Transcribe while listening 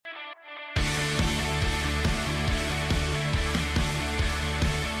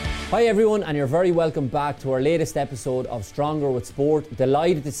Hi everyone, and you're very welcome back to our latest episode of Stronger with Sport.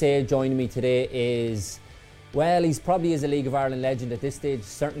 Delighted to say joining me today is, well, he's probably is a League of Ireland legend at this stage,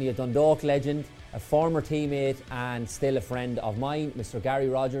 certainly a Dundalk legend, a former teammate and still a friend of mine, Mr. Gary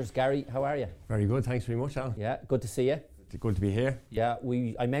Rogers. Gary, how are you? Very good, thanks very much, Alan. Yeah, good to see you. Good to be here. Yeah,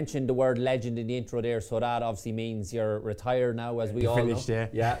 I mentioned the word legend in the intro there, so that obviously means you're retired now, as we all know. Finished, yeah.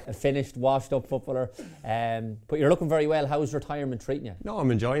 Yeah, a finished, washed up footballer. But you're looking very well. How's retirement treating you? No, I'm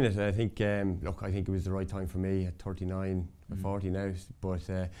enjoying it. I think, I think it was the right time for me at 39, 40 now. But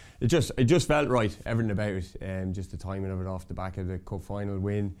it just felt right, everything about it. Just the timing of it off the back of the cup final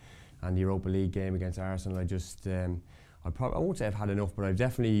win and the Europa League game against Arsenal. I won't say I've had enough, but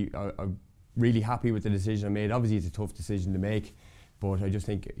I'm really happy with the decision I made. Obviously it's a tough decision to make, but I just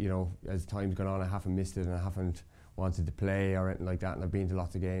think, as time's gone on, I haven't missed it and I haven't wanted to play or anything like that, and I've been to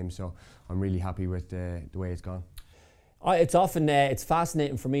lots of games, so I'm really happy with the way it's gone. It's often it's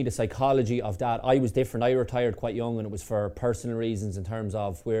fascinating for me, the psychology of that. I was different. I retired quite young, and it was for personal reasons in terms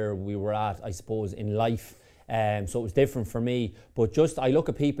of where we were at, I suppose, in life. So it was different for me, but I look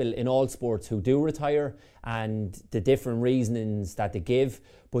at people in all sports who do retire and the different reasonings that they give.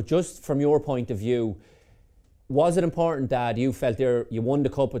 But just from your point of view, was it important that you felt you won the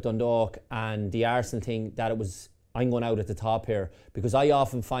cup with Dundalk and the Arsenal thing, that it was, I'm going out at the top here? Because I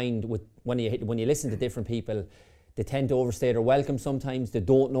often find when you listen to different people, they tend to overstay their welcome sometimes. They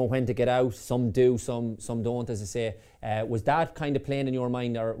don't know when to get out. Some do, some don't, as I say. Was that kind of playing in your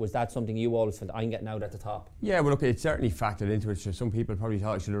mind, or was that something you always felt, I'm getting out at the top? Yeah, well, look, it certainly factored into it. So some people probably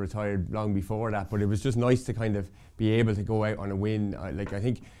thought I should have retired long before that, but it was just nice to kind of be able to go out on a win. I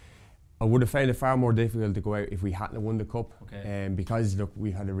think I would have found it far more difficult to go out if we hadn't won the cup. Okay. Because, look,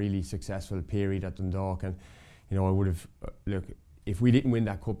 we had a really successful period at Dundalk, and, I would have, if we didn't win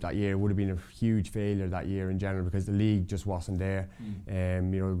that cup that year, it would have been a huge failure that year in general, because the league just wasn't there.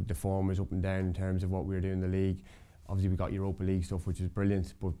 The form was up and down in terms of what we were doing in the league. Obviously we got Europa League stuff, which was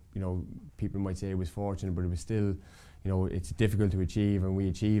brilliant, but people might say it was fortunate, but it was still, it's difficult to achieve, and we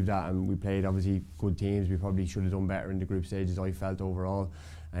achieved that, and we played obviously good teams. We probably should have done better in the group stages, I felt, overall.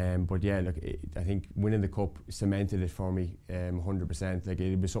 But yeah, look, I think winning the cup cemented it for me 100%. Like,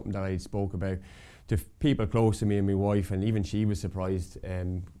 it was something that I spoke about to people close to me and my wife, and even she was surprised.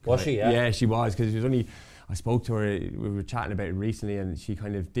 Was she? Yeah, she was, because it was only, I spoke to her, we were chatting about it recently, and she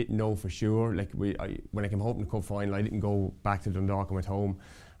kind of didn't know for sure. Like, when I came home from the cup final, I didn't go back to Dundalk. I went home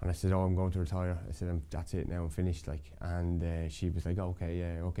and I said, I'm going to retire. I said, that's it now, I'm finished. Like, and she was like, okay,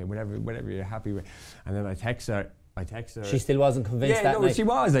 yeah, okay, whatever you're happy with. And then I text her. She still wasn't convinced that night? She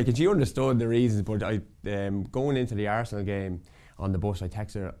was, like, and she understood the reasons, but going into the Arsenal game on the bus, I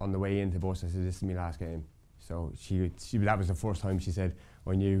texted her on the way into the bus. I said, this is my last game. So that was the first time she said,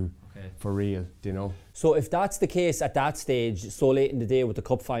 I knew, for real, So if that's the case at that stage, so late in the day with the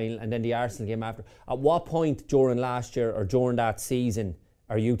cup final and then the Arsenal game after, at what point during last year or during that season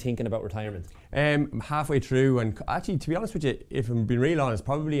are you thinking about retirement? Halfway through, and actually, to be honest with you, if I'm being real honest,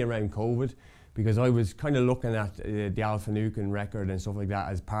 probably around COVID, because I was kind of looking at the Alpha Nuken record and stuff like that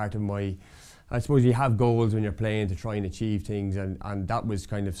as part of my, I suppose you have goals when you're playing to try and achieve things, and that was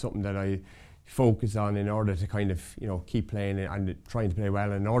kind of something that I focused on in order to kind of keep playing and trying to play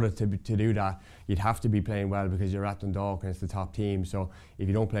well. And in order to do that, you'd have to be playing well, because you're at Dundalk and it's the top team, so if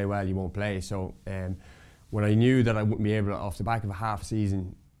you don't play well, you won't play. So when I knew that I wouldn't be able to, off the back of a half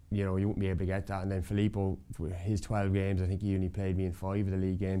season, you wouldn't be able to get that. And then Filippo, his 12 games, I think he only played me in 5 of the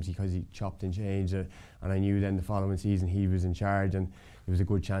league games because he chopped and changed it. And I knew then the following season he was in charge, and there was a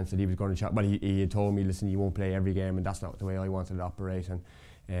good chance that he was going to chop. But he had told me, listen, you won't play every game, and that's not the way I wanted to operate.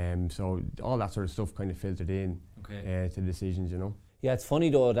 And so all that sort of stuff kind of filtered in to the decisions, Yeah, it's funny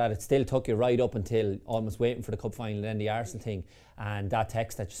though that it still took you right up until almost waiting for the cup final and then the Arsenal thing, and that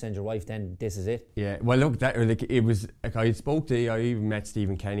text that you send your wife, then this is it. Yeah, well, look, it was like I even met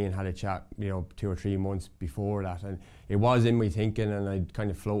Stephen Kenny and had a chat, 2 or 3 months before that, and it was in my thinking, and I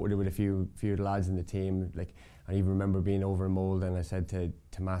kind of floated it with a few of the lads in the team. Like, I even remember being over in Molde, and I said to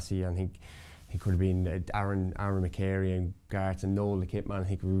Massey, I think he could have been Aaron McCary and Garth and Noel the kit man. I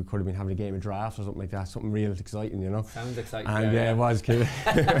think we could have been having a game of drafts or something like that, something real exciting, Sounds exciting. And yeah, it was cool.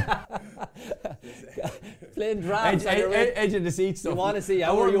 Playing drafts. Edge of the seat stuff. You want to see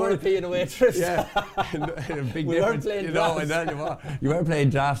our European away trips? Yeah, big we weren't playing drafts. You weren't playing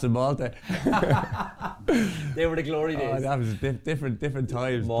drafts in Malta. They were the glory days. That was different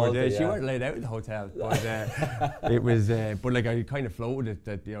times. Malta, but she weren't laid out in the hotel. But it was. But like, I kind of floated it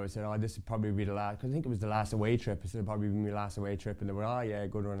that I said, this would probably be the last. Cause I think it was the last away trip. I said, it'd probably be my last away trip, and they were, yeah,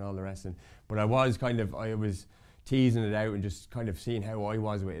 good one and all the rest. But I was teasing it out and just kind of seeing how I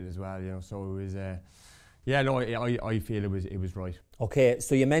was with it as well. So it was. Yeah, no, I feel it was right. Okay,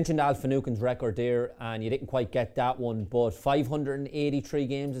 so you mentioned Al Finucane's record there, and you didn't quite get that one, but 583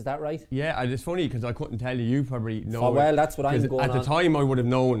 games, is that right? Yeah, and it's funny because I couldn't tell you. You probably know. Oh, well, that's what I'm going at the time I would have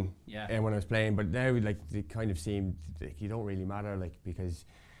known. Yeah. When I was playing, but now like it kind of seemed like you don't really matter, like, because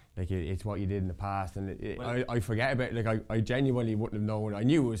like it's what you did in the past, and I forget about it. Like I genuinely wouldn't have known. I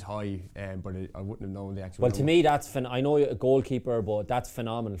knew it was high, but I wouldn't have known the actual. Well, number. to me, that's I know you're a goalkeeper, but that's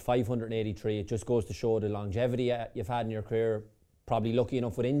phenomenal. 583. It just goes to show the longevity you've had in your career. Probably lucky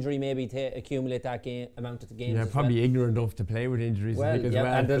enough with injury maybe to accumulate that amount of the games. Yeah, probably ignorant enough to play with injuries. Well, as yeah,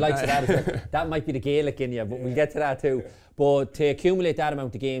 well. and the likes of that as well. That might be the Gaelic in you, but we'll get to that too. But to accumulate that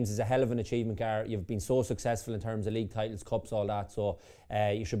amount of games is a hell of an achievement, Gar. You've been so successful in terms of league titles, cups, all that, so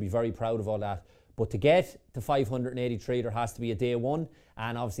you should be very proud of all that. But to get to 583, there has to be a day one,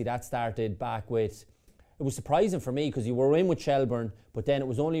 and obviously that started back with... It was surprising for me because you were in with Shelbourne, but then it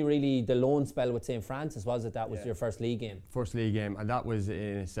was only really the loan spell with St. Francis, was it? That was your first league game? First league game, and that was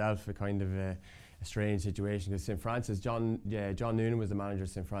in itself a kind of a strange situation because St. Francis, John Noonan was the manager of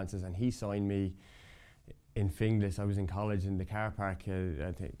St. Francis, and he signed me in Finglas. I was in college in the car park,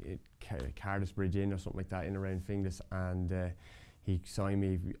 I think Cardiff Bridge Inn or something like that, in around Finglas, and he signed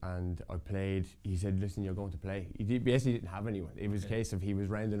me and I played. He said, listen, you're going to play. He basically didn't have anyone. It was a case of he was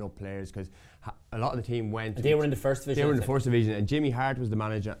rounding up players because a lot of the team went. And they were in the first division? They were in the first division, and Jimmy Hart was the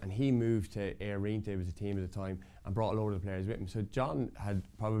manager, and he moved to Air Reinta, it was a team at the time, and brought a load of the players with him. So John had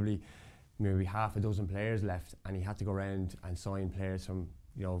probably maybe half a dozen players left, and he had to go around and sign players from,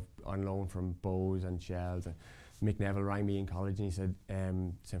 on loan from Bowes and Shells. And Mick Neville rang me in college and he said,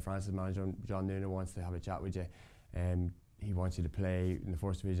 St. Francis manager John Noonan wants to have a chat with you. He wants you to play in the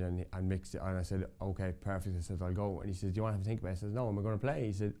first division and mix it. And I said, okay, perfect. I said, I'll go. And he said, do you want to have a think about it? I said, no, am I going to play?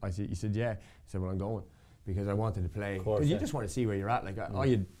 He said, yeah. I said, well, I'm going because I wanted to play. Because you just want to see where you're at. Like,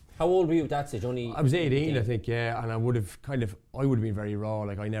 how old were you at that stage? I was 18, I think, yeah. And I would have been very raw.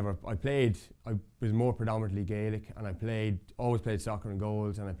 Like, I was more predominantly Gaelic, and always played soccer and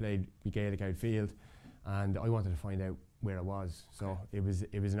goals, and I played Gaelic outfield. And I wanted to find out where I was. So it was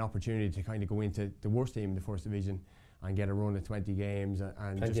an opportunity to kind of go into the worst team in the first division and get a run of 20 games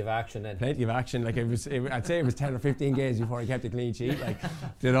and plenty of action then. Plenty of action. Like I'd say it was 10 or 15 games before I kept a clean sheet. Like,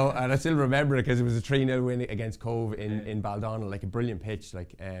 and I still remember it because it was a 3-0 win against Cove in Baldonnel, like a brilliant pitch.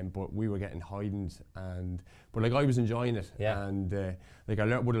 Like, but we were getting hidings, but like I was enjoying it. Yeah. And like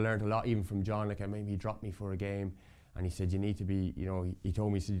I would have learned a lot even from John. Like maybe he dropped me for a game, and he said you need to be. He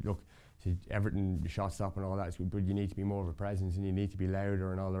told me, he said, look, everything, shot stop and all that, but you need to be more of a presence and you need to be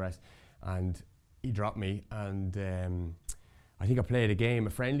louder and all the rest. And he dropped me, and I think I played a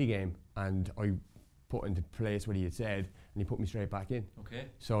friendly game, and I put into place what he had said, and he put me straight back in. Okay.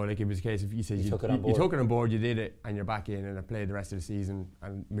 So like it was a case of he said you took it on board, you did it, and you're back in, and I played the rest of the season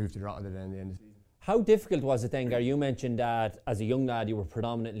and moved to Rotterdam at the end of the season. How difficult was it then, Gar? You mentioned that as a young lad you were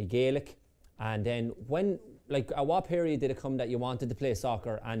predominantly Gaelic, and then at what period did it come that you wanted to play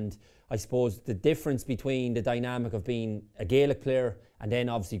soccer? And I suppose the difference between the dynamic of being a Gaelic player and then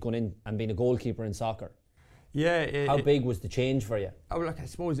obviously going in and being a goalkeeper in soccer. Yeah. How big was the change for you? I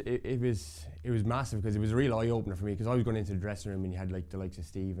suppose it was massive because it was a real eye opener for me, because I was going into the dressing room and you had like the likes of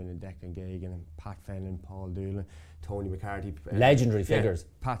Stephen and Declan Gagan and Pat Fenton, Paul Doolan, Tony McCarthy, legendary figures.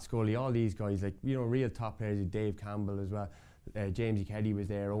 Pat Scully, all these guys, like real top players. Dave Campbell as well. Jamesy Keddy was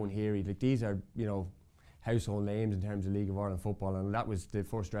there. Owen Heary. Like these are household names in terms of League of Ireland football, and that was the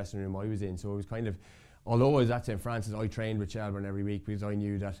first dressing room I was in. So it was kind of, although I was at St. Francis, I trained with Shelbourne every week because I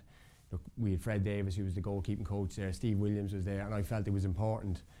knew that we had Fred Davis, who was the goalkeeping coach there, Steve Williams was there, and I felt it was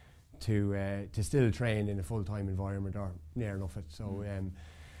important to still train in a full-time environment or near enough it. So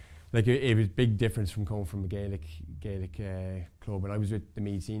it was a big difference from coming from a Gaelic club, and I was with the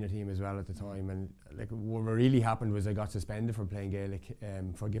Meath senior team as well at the time, and like what really happened was I got suspended for playing Gaelic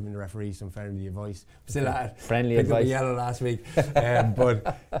for giving the referee some friendly advice. Still at friendly advice. Yellow last week,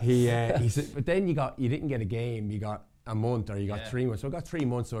 but he said, but then you didn't get a game, you got a month or you got 3 months. So I got 3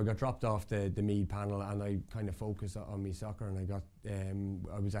 months, so I got dropped off the Meath panel, and I kind of focused on me soccer, and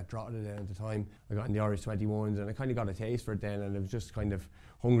I was at Drogheda then at the time. I got in the Irish 21s, and I kind of got a taste for it then, and I was just kind of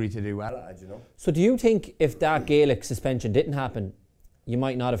hungry to do well at it, So do you think if that Gaelic suspension didn't happen, you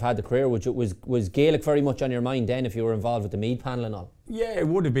might not have had the career? Was Gaelic very much on your mind then if you were involved with the Meath panel and all? Yeah, it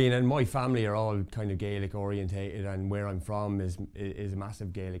would have been, and my family are all kind of Gaelic orientated, and where I'm from is a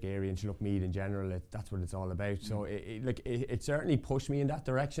massive Gaelic area, and look, Meath in general, that's what it's all about. So it certainly pushed me in that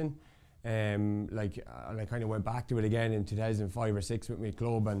direction. And I kind of went back to it again in 2005 or 6 with my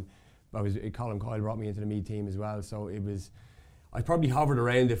club, and Colin Coyle brought me into the Meath team as well. So I probably hovered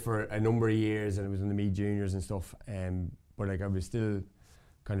around it for a number of years, and it was in the Meath juniors and stuff. But I was still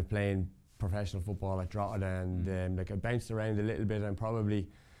kind of playing professional football at Drogheda, and like I bounced around a little bit, and probably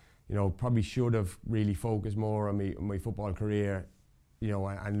should have really focused more on my football career,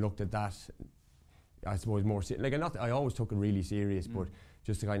 and looked at that, I suppose, more like I always took it really serious, but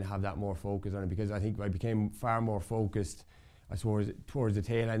just to kind of have that more focus on it, because I think I became far more focused, I suppose, towards the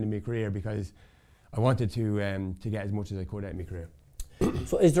tail end of my career, because I wanted to get as much as I could out of my career.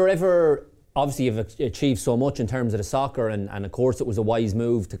 So is there ever, obviously you've achieved so much in terms of the soccer, and of course it was a wise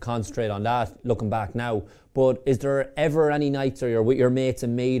move to concentrate on that, looking back now, but is there ever any nights, or you're with your mates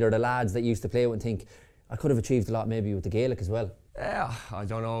and Meath or the lads that you used to play with, and think, I could have achieved a lot maybe with the Gaelic as well? Yeah, I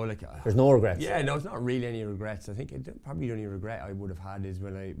don't know. There's no regrets. Yeah, no, it's not really any regrets. I think probably the only regret I would have had is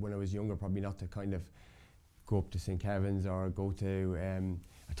when I was younger, probably not to kind of go up to St. Kevin's or go to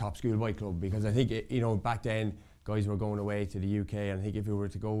a top schoolboy club, because I think back then guys were going away to the UK, and I think if we were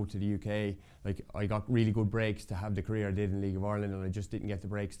to go to the UK, like I got really good breaks to have the career I did in League of Ireland, and I just didn't get the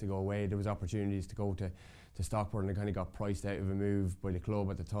breaks to go away. There was opportunities to go to Stockport, and I kind of got priced out of a move by the club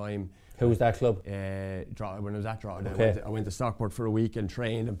at the time. Who was that club? Drogheda. When I was at Drogheda, okay. I went to Stockport for a week and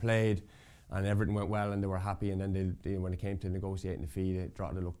trained and played, and everything went well, and they were happy. And then when it came to negotiating the fee,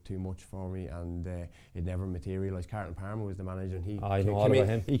 Drogheda looked too much for me, and it never materialised. Carlton Palmer was the manager, and I know all about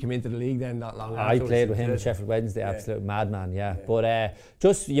him. He came into the league then not long after. I played with him at Sheffield Wednesday, absolute madman, yeah. But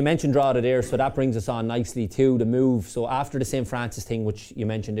just, you mentioned Drogheda there, so that brings us on nicely to the move. So after the St. Francis thing, which you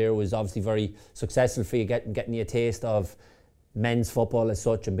mentioned there, was obviously very successful for you, getting you a taste of men's football as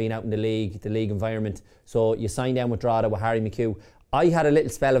such, and being out in the league environment. So you signed down with Drogheda with Harry McHugh. I had a little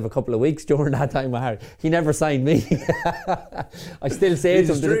spell of a couple of weeks during that time with Harry. He never signed me. I still say it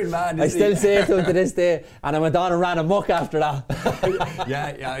to him to this day, and I went on and ran amok after that.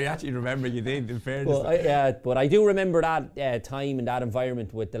 yeah, I actually remember you did, in fairness. But I do remember that time and that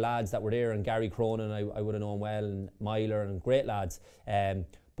environment with the lads that were there, and Gary Cronin, I would have known well, and Myler, and great lads.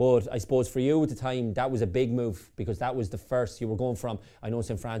 But I suppose for you at the time, that was a big move, because that was the first, you were going from, I know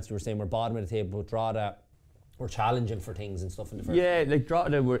St. Francis, you were saying we're bottom of the table, but Drogheda were challenging for things and stuff in the first. Yeah, like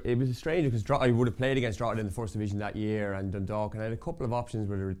Drogheda, it was strange, because I would have played against Drogheda in the first division that year, and Dundalk, and I had a couple of options,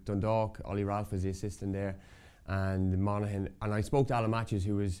 whether Dundalk, Ollie Ralph was the assistant there, and Monaghan, and I spoke to Alan Matthews,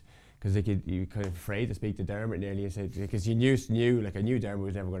 who was, because you were kind of afraid to speak to Dermot nearly, and said, because you knew, like I knew Dermot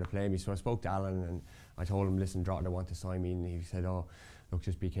was never going to play me, so I spoke to Alan, and I told him, listen, Drogheda want to sign me, and he said, oh, look,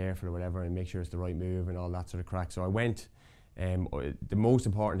 just be careful or whatever, and make sure it's the right move and all that sort of crack. So I went. The most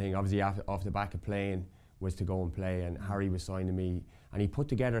important thing, obviously, off the back of playing, was to go and play, and Harry was signing me, and he put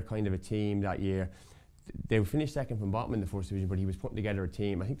together kind of a team that year. They finished second from bottom in the first division, but he was putting together a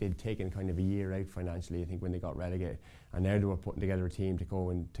team. I think they'd taken kind of a year out financially, I think, when they got relegated, and now they were putting together a team to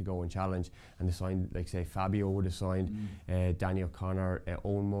go and challenge. And they signed, like say, Fabio would have signed, Danny O'Connor,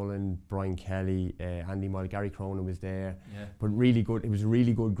 Owen Mullen, Brian Kelly, Andy Moyle, Gary Cronin was there. Yeah. But really good. It was a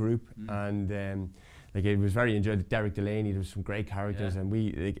really good group, and like it was very enjoyable. Derek Delaney, there was some great characters, and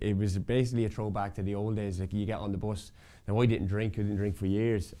it was basically a throwback to the old days. Like you get on the bus. Now I didn't drink for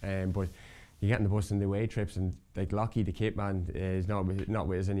years, but you get on the bus on the away trips, and like Lockie, the kit man, is not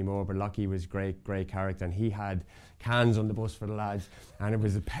with us anymore, but Lockie was great character, and he had cans on the bus for the lads, and it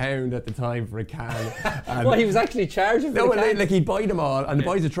was £1 at the time for a can. Well, he was actually charging for the cans? Like he'd buy them all, and the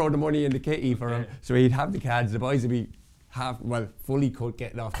boys would throw the money in the kitty for him, so he'd have the cans, the boys would be fully cut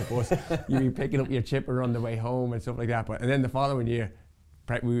getting off the bus. You'd be picking up your chipper on the way home and stuff like that. And then the following year,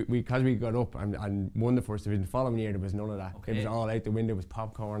 because we got up and won the first division, the following year there was none of that. Okay. It was all out the window. It was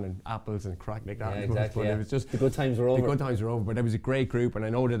popcorn and apples and crack like that. Yeah, exactly. It was just the good times were over. The good times were over, but it was a great group, and I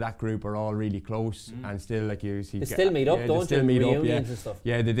know that group are all really close, and still, like you see, they still meet up, don't they? Still meet up, and stuff.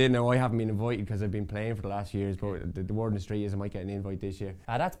 Yeah, they did. Now I haven't been invited because I've been playing for the last years, but the word on the street is I might get an invite this year.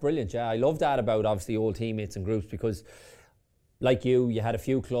 That's brilliant. Yeah, I love that about obviously old teammates and groups, because like you had a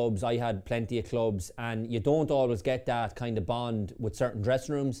few clubs, I had plenty of clubs, and you don't always get that kind of bond with certain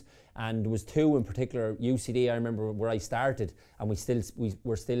dressing rooms. And there was two in particular, UCD, I remember where I started, and we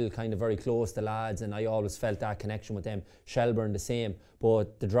were still kind of very close to lads, and I always felt that connection with them. Shelburne the same,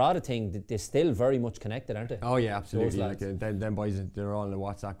 but the Drogheda thing, they're still very much connected, aren't they? Oh yeah, absolutely. Like them boys, they're all in a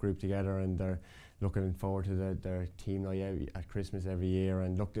WhatsApp group together, and they're looking forward to their team night out at Christmas every year.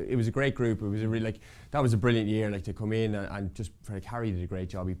 And look, it was a great group. It was that was a brilliant year, like to come in and just Harry did a great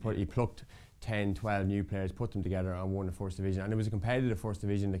job. He plucked 10, 12 new players, put them together and won the first division, and it was a competitive first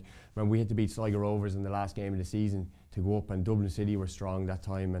division. Like when we had to beat Sligo Rovers in the last game of the season to go up, and Dublin City were strong that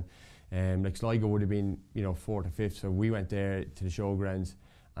time, and like Sligo would have been 4th or 5th, so we went there to the showgrounds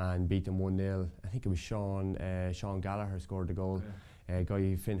and beat them 1-0. I think it was Sean Gallagher scored the goal.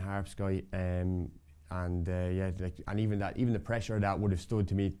 Guy Finn Harps guy, and even the pressure of that would have stood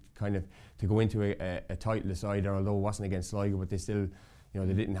to me kind of to go into a title decider, although it wasn't against Sligo, but they still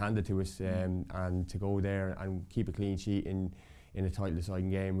they didn't hand it to us, and to go there and keep a clean sheet in a title deciding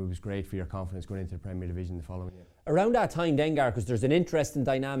game, it was great for your confidence going into the Premier Division the following year. Around that time then, Gar, because there's an interesting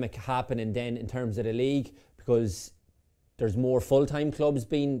dynamic happening then in terms of the league, because there's more full-time clubs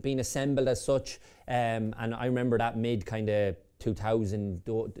being assembled as such, and I remember that mid kind of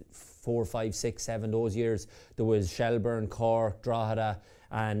 2004, 5, 6, 7, those years, there was Shelburne, Cork, Drogheda,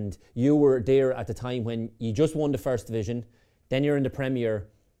 and you were there at the time when you just won the First Division, then you're in the Premier,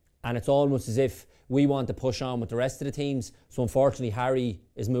 and it's almost as if we want to push on with the rest of the teams. So unfortunately Harry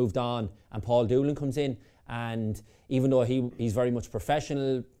is moved on and Paul Doolan comes in, and even though he's very much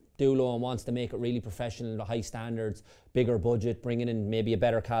professional, Doolan, wants to make it really professional, high standards, bigger budget, bringing in maybe a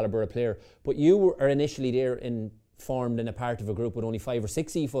better calibre of player, but you were initially there formed in a part of a group with only 5 or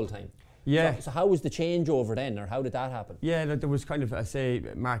 6 full time. Yeah. So how was the changeover then, or how did that happen? Yeah, there was kind of, I say,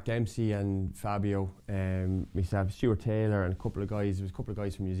 Mark Dempsey and Fabio, myself, Stuart Taylor, and a couple of guys. There was a couple of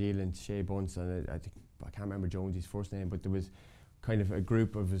guys from New Zealand, Shea Bunce, and I can't remember Jonesy's first name, but there was kind of a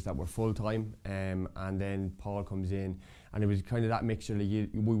group of us that were full time, and then Paul comes in, and it was kind of that mixture. Like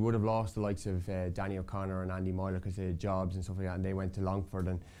we would have lost the likes of Danny O'Connor and Andy Myler because they had jobs and stuff like that, and they went to Longford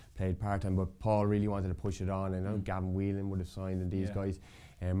and played part time. But Paul really wanted to push it on, and I know Gavin Whelan would have signed, and these guys.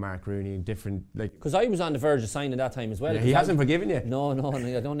 Mark Rooney, different, like, because I was on the verge of signing that time as well. Yeah, he hasn't forgiven you. No, I don't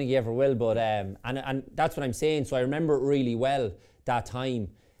think he ever will. But and that's what I'm saying. So I remember it really well that time.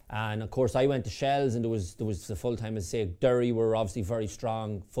 And of course, I went to Shells, and there was the full time, as I say, Derry were obviously very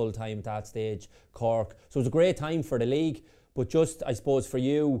strong full time at that stage. Cork, so it was a great time for the league. But just, I suppose, for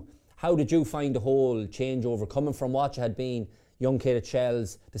you, how did you find the whole changeover coming from what you had been young kid at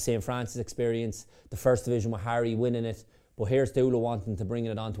Shells, the St. Francis experience, the First Division with Harry winning it? But here's Doola wanting to bring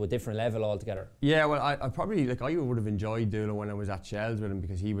it on to a different level altogether. Yeah, well, I probably, like, I would have enjoyed Doola when I was at Shells with him,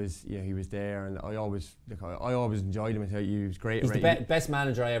 because he was there, and I always enjoyed him. I thought he was great. He's the best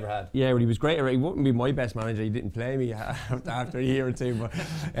manager I ever had. Yeah, well, he was great. He wouldn't be my best manager. He didn't play me after a year or two, but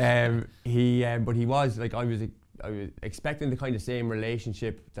he was, like, I was expecting the kind of same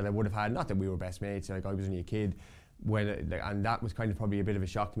relationship that I would have had. Not that we were best mates. Like, I was only a kid. And that was kind of probably a bit of a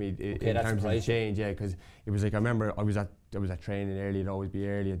shock to me in terms of the change, because it was like, I remember I was at training early. It'd always be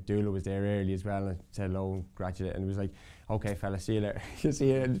early, and Doola was there early as well, and I said hello and congratulated, and it was like, okay fella, see you later. You see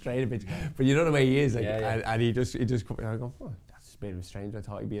you in the training pitch, but you know the way he is, like, and he just come, I go, oh, that's a bit of a strange. I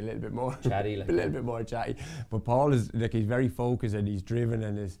thought he'd be a little bit more chatty, like a little bit more chatty. But Paul is, like, he's very focused, and he's driven,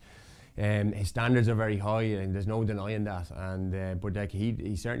 and his standards are very high, and there's no denying that. And but like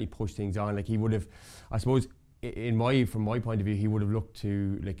he certainly pushed things on. Like, he would have, I suppose, from my point of view, he would have looked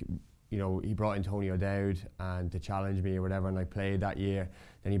to, like, he brought in Tony O'Dowd and to challenge me or whatever, and I played that year.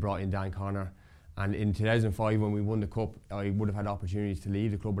 Then he brought in Dan Connor, and in 2005 when we won the cup, I would have had opportunities to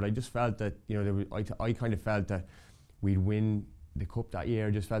leave the club, but I just felt that I kind of felt that we'd win the cup that year. I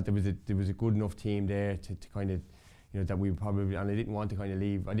just felt there was a good enough team there to kind of, that we probably, and I didn't want to kind of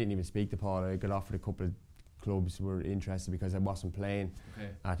leave. I didn't even speak to Paul. I got offered a couple of clubs were interested because I wasn't playing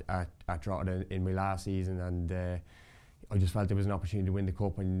at Drogheda in my last season, and I just felt there was an opportunity to win the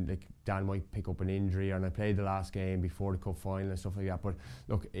cup, and, like, Dan might pick up an injury, and I played the last game before the cup final and stuff like that. But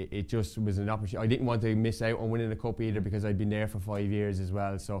look, it just was an opportunity. I didn't want to miss out on winning the cup either, because I'd been there for 5 years as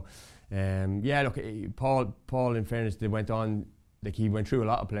well. So look, Paul, in fairness, they went on, like, he went through a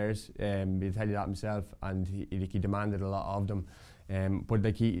lot of players, he'll tell you that himself, and he demanded a lot of them. But,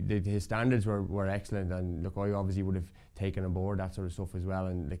 like, his standards were excellent, and look, I obviously would have taken on board that sort of stuff as well,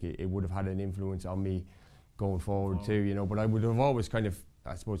 and, like, it would have had an influence on me going forward too, But I would have always kind of,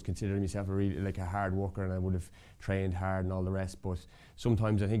 I suppose, considered myself a hard worker, and I would have trained hard and all the rest. But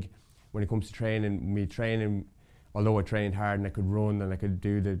sometimes I think when it comes to training, although I trained hard and I could run and I could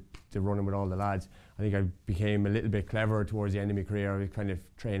do the running with all the lads, I think I became a little bit cleverer towards the end of my career. I was kind of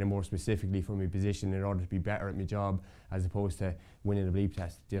training more specifically for my position in order to be better at my job, as opposed to winning a bleep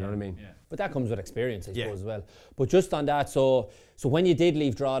test. Do you know what I mean? Yeah. But that comes with experience, I suppose, as well. But just on that, so when you did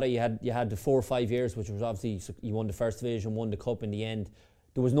leave Drogheda, you had the 4 or 5 years, which was obviously, you won the First Division, won the cup in the end.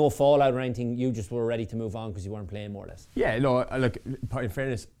 There was no fallout or anything. You just were ready to move on because you weren't playing, more or less. Yeah, no. Look, in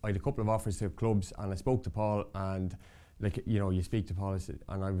fairness, I had a couple of offers to clubs, and I spoke to Paul, and, like, you speak to Paul,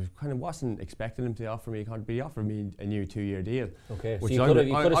 and I wasn't expecting him to offer me a contract, but he offered me a new 2-year deal. Okay, which so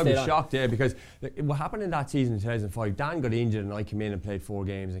I was shocked, because, like, what happened in that season in 2005, Dan got injured, and I came in and played 4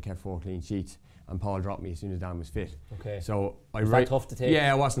 games and kept 4 clean sheets, and Paul dropped me as soon as Dan was fit. Okay. So was that tough to take? Yeah,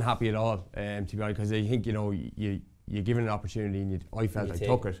 I wasn't happy at all, to be honest, because I think, you're given an opportunity, and I felt I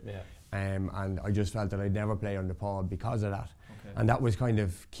took it. Yeah. And I just felt that I'd never play under Paul because of that. Okay. And that was kind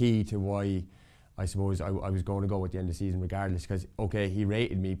of key to why I suppose I was going to go at the end of the season regardless, because, okay, he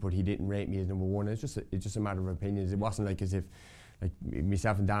rated me, but he didn't rate me as number one. It's just a matter of opinions. It wasn't like as if, like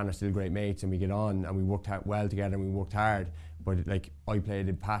myself and Dan are still great mates, and we get on and we worked well together and we worked hard. But like I played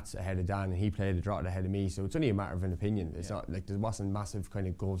in Pats ahead of Dan and he played a Drogheda ahead of me, so it's only a matter of an opinion. It's not like there wasn't massive kind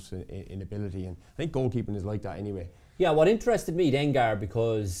of gulfs in ability, and I think goalkeeping is like that anyway. Yeah, what interested me then, Gar,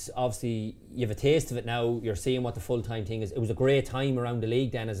 because obviously you have a taste of it now, you're seeing what the full-time thing is. It was a great time around the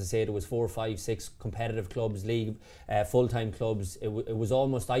league then, as I said, there was 4, 5, 6 competitive clubs, league, full-time clubs. It was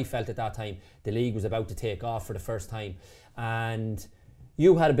almost, I felt at that time, the league was about to take off for the first time. And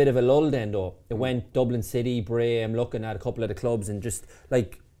you had a bit of a lull then though. It went Dublin City, Bray, I'm looking at a couple of the clubs, and just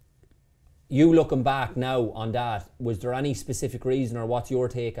like, you looking back now on that, was there any specific reason, or what's your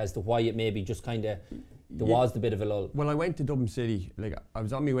take as to why it maybe just kind of, there was the bit of a lull? Well, I went to Dublin City, like I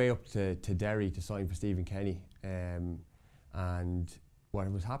was on my way up to Derry to sign for Stephen Kenny, and what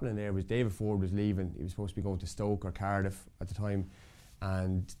was happening there was David Ford was leaving. He was supposed to be going to Stoke or Cardiff at the time,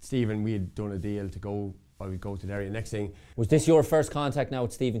 and Stephen, we had done a deal to go, I would go to Derry. The next thing, was this your first contact now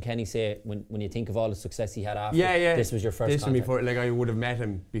with Stephen Kenny, say, when you think of all the success he had after? Yeah. This was your first contact? Before, like I would have met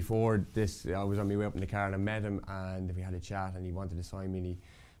him before this. I was on my way up in the car and I met him, and we had a chat and he wanted to sign me, and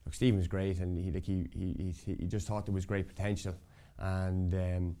look, Stephen's great, and he just thought there was great potential,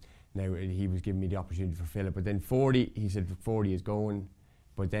 and now he was giving me the opportunity for Philip. But then 40, he said 40 is going,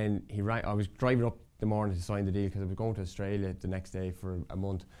 but then he rang. I was driving up the morning to sign the deal because I was going to Australia the next day for a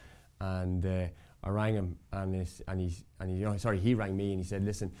month, and I rang him, he rang me and he said,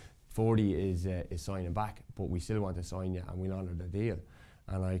 listen, 40 is signing back, but we still want to sign you and we'll honour the deal.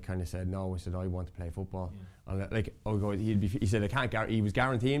 And I kind of said no. I said I want to play football. Yeah. And like, he said I can't guarantee. He was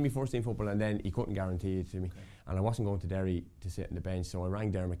guaranteeing me first team football, and then he couldn't guarantee it to me. Okay. And I wasn't going to Derry to sit on the bench, so I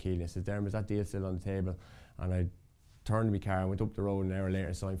rang Dermot Keely. I said, Dermot, is that deal still on the table? And I turned my car and went up the road, an hour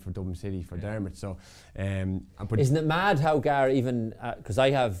later signed for Dublin City for Dermot. So, isn't it mad how, Gar, even because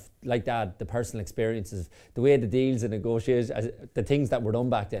I have like that, the personal experiences, the way the deals and negotiations, the things that were done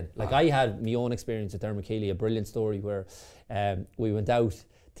back then. Like I had my own experience with Dermot Keely, a brilliant story where we went out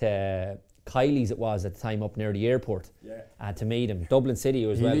to Kylie's, it was at the time, up near the airport, to meet him. Dublin City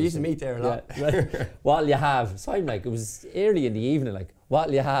as well. You used to meet there a lot. Yeah. What'll you have? So I'm like, it was early in the evening, like,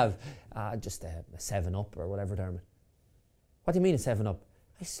 what'll you have? Just a 7-Up or whatever, Dermot. What do you mean a 7-Up?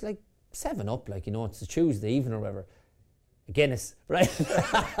 It's like 7-Up, like, you know, it's a Tuesday evening or whatever. A Guinness, right?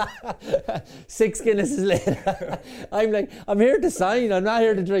 6 Guinnesses later. I'm like, I'm here to sign, I'm not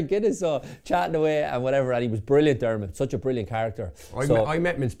here to drink Guinness. So chatting away and whatever, and he was brilliant, Dermot, such a brilliant character. I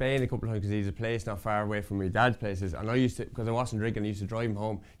met him in Spain a couple of times because he's a place not far away from my dad's places, and I used to, because I wasn't drinking, I used to drive him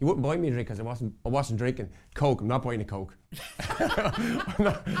home. He wouldn't buy me a drink because I wasn't drinking. Coke, I'm not buying a Coke.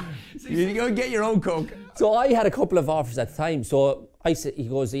 You go get your own Coke. So I had a couple of offers at the time. So I said,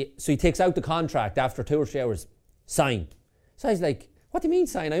 he takes out the contract after 2 or 3 hours, sign. So I was like, what do you mean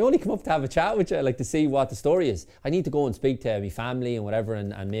sign? I only come up to have a chat with you, like to see what the story is. I need to go and speak to my family and whatever,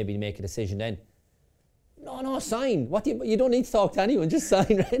 and maybe make a decision then. No, sign. What do you don't need to talk to anyone, just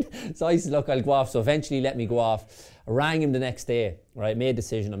sign, right? So I said, look, I'll go off. So eventually let me go off. I rang him the next day, right? Made a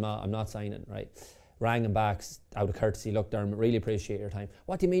decision, I'm not signing, right? Rang him back out of courtesy, look, Dermot, really appreciate your time.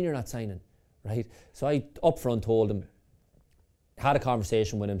 What do you mean you're not signing, right? So I up front told him, had a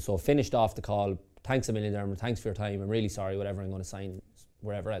conversation with him, so finished off the call. Thanks a million, Dermot, thanks for your time, I'm really sorry, whatever, I'm going to sign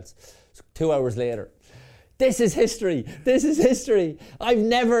wherever else. So 2 hours later, this is history. I've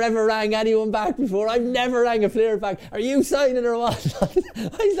never ever rang anyone back before. I've never rang a player back. Are you signing or what?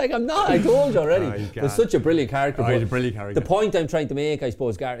 I was like, I'm not, I told you already. But such a brilliant character. He's a brilliant character. The point I'm trying to make, I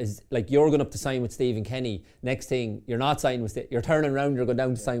suppose, Gar, is like, you're going up to sign with Stephen Kenny. Next thing, you're not signing with you're turning around, you're going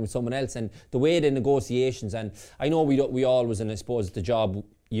down to sign with someone else. And the way the negotiations, and I know we always, and I suppose the job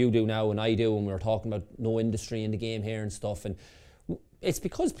you do now and I do, and we were talking about no industry in the game here and stuff, and it's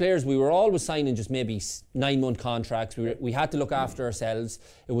because players, we were always signing just maybe 9-month contracts. We had to look after ourselves.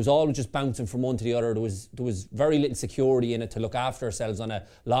 It was always just bouncing from one to the other. There was very little security in it to look after ourselves on a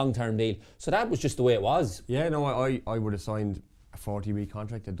long-term deal. So that was just the way it was. Yeah, no, I would have signed a 40-week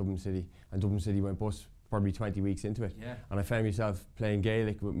contract at Dublin City, and Dublin City went bust probably 20 weeks into it. Yeah. And I found myself playing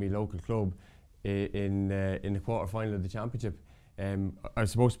Gaelic with my local club in the quarter-final of the championship. I was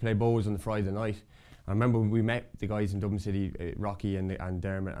supposed to play Bows on the Friday night. I remember when we met the guys in Dublin City, Rocky and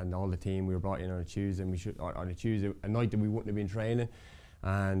Dermot and all the team. We were brought in on a Tuesday, and a night that we wouldn't have been training,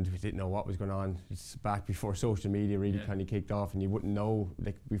 and we didn't know what was going on. It's back before social media really kind of kicked off, and you wouldn't know,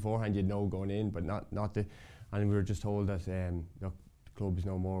 like beforehand you'd know going in, but not the. And we were just told that look, the club is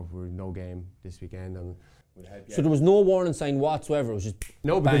no more. We're no game this weekend, and we'll help you. So there was no warning sign whatsoever. It was just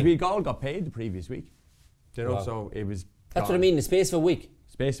no, bang. Because we all got paid the previous week. You know, so it was. That's gone. What I mean. The space of a week.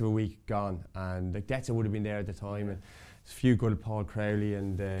 Space of a week gone, and like Detza would have been there at the time, a few good Paul Crowley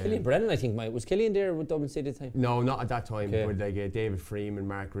and Killian Brennan, I think, was Killian there with Dublin City at the time? No, not at that time. Okay. But like David Freeman,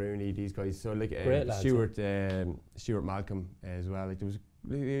 Mark Rooney, these guys. So like Great lads, Stuart Malcolm as well. Like there was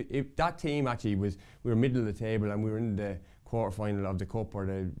that team actually we were middle of the table and we were in the quarter final of the cup or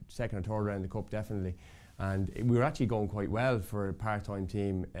the second or third round of the cup definitely, and we were actually going quite well for a part-time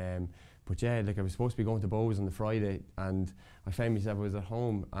team. But yeah, like I was supposed to be going to Bows on the Friday, and I found myself I was at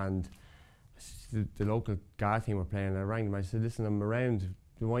home and the local Gar team were playing, and I rang them. I said, listen, I'm around. Do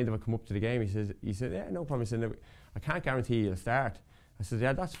you mind if I come up to the game? He said, yeah, no problem. I said, I can't guarantee you'll start. I said,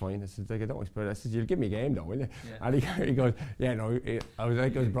 yeah, that's fine. I said, like, I don't expect it. I said, you'll give me a game though, will you? Yeah. And he goes, yeah, no. I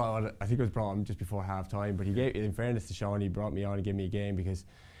think it was brought on just before half time, but he gave, in fairness to Sean, he brought me on and gave me a game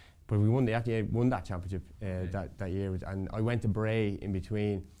but we won that championship that year. And I went to Bray in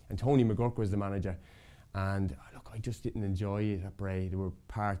between, and Tony McGurk was the manager. And look, I just didn't enjoy it at Bray. They were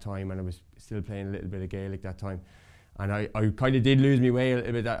part-time and I was still playing a little bit of Gaelic that time. And I kind of did lose my way a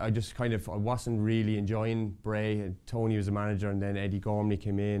little bit. I wasn't really enjoying Bray. And Tony was the manager, and then Eddie Gormley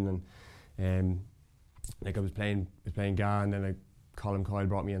came in, and like I was playing Gar, and then Colin Coyle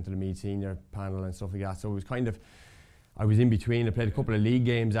brought me into the Meath Senior panel and stuff like that. So it was kind of, I was in between. I played a couple of league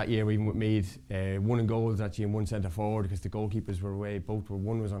games that year, even with Meath. One in goals actually, and one centre forward, because the goalkeepers were away.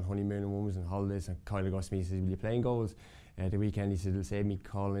 One was on honeymoon and one was on holidays. And Kyle got me, he says, will you play in goals? The weekend, he said, it'll save me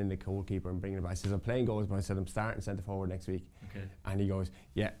calling in the goalkeeper and bringing it back. I said, I'm playing goals, but I said, I'm starting centre forward next week. Okay. And he goes,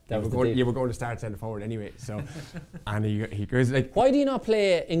 yeah, you were going to start centre forward anyway. So, and he goes like, why do you not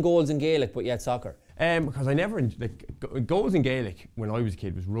play in goals in Gaelic but yet soccer? Because I never, goals in Gaelic when I was a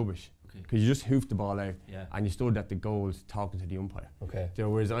kid was rubbish. Because you just hoofed the ball out, and you stood at the goals talking to the umpire. Okay. So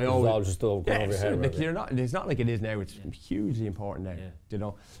whereas I always just going over your head. Like it's not like it is now. It's hugely important now. You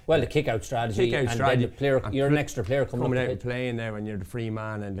know. Well, the kick-out strategy, and then the player, you're an extra player coming out and playing now, and you're the free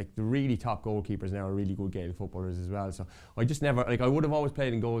man, and like the really top goalkeepers now are really good Gaelic footballers as well. So I just never, I would have always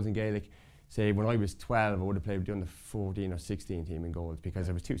played in goals in Gaelic. Say when I was 12, I would have played doing the 14 or 16 team in goals because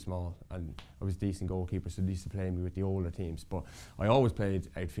I was too small and I was a decent goalkeeper, so they used to play me with the older teams. But I always played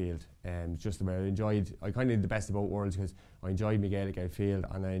outfield, just about. I kind of did the best of both worlds because I enjoyed my Gaelic outfield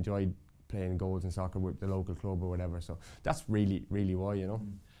and I enjoyed playing goals in soccer with the local club or whatever. So that's really, really why, you know.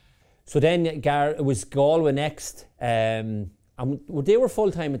 So then, it was Galway next. And they were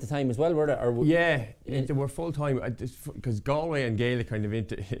full time at the time as well, were they? They were full time because Galway and Gaelic kind of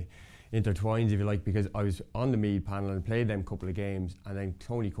intertwines, if you like, because I was on the Meath panel and played them a couple of games, and then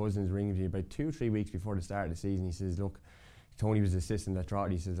Tony Cousins rings me about 2 or 3 weeks before the start of the season. He says, look, Tony was the assistant at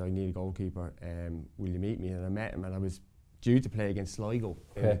Drogheda. He says, I need a goalkeeper, will you meet me? And I met him, and I was due to play against Sligo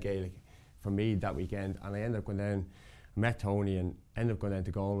in Gaelic for Meath that weekend, and I ended up going down, met Tony and ended up going down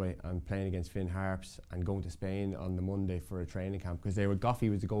to Galway and playing against Finn Harps and going to Spain on the Monday for a training camp, because Goffey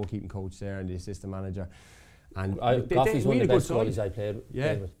was the goalkeeping coach there and the assistant manager. And Goffey's one of the best goalies I played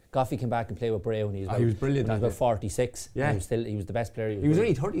with. Goffey came back and played with Bray when he was brilliant. He was about 46. Yeah, he was the best player. He was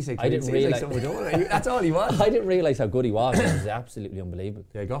only 36. I didn't realise. That's all he was. I didn't realise how good he was. He was absolutely unbelievable.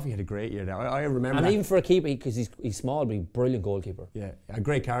 Yeah, Goffey had a great year there. I remember. And even for a keeper, because he's small, but he's a brilliant goalkeeper. Yeah, a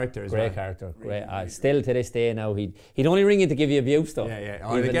great character as well. Great character. Great. Still to this day now, he'd only ring in to give you abuse though. Yeah.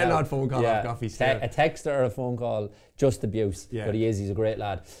 I get an odd phone call off Goffey still. A text or a phone call, just abuse. Yeah. But he's a great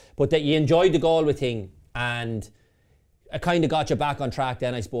lad. But that you enjoyed the Galway thing, and it kind of got you back on track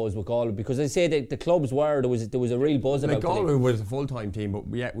then, I suppose, with Galway, because I say that the clubs there was a real buzz about it. Galway was a full-time team, but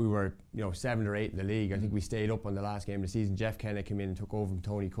yet we were 7 or 8 in the league. I think we stayed up on the last game of the season. Jeff Kennett came in and took over from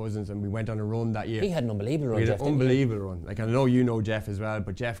Tony Cousins, and we went on a run that year. He had an unbelievable run, Jeff. Unbelievable run. Like, I know you know Jeff as well,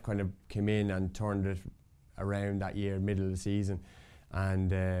 but Jeff kind of came in and turned it around that year, middle of the season.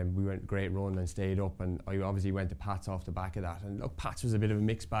 And we went great run and stayed up, and I obviously went to Pats off the back of that. And look, Pats was a bit of a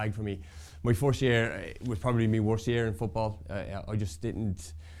mixed bag for me. My first year was probably my worst year in football. I just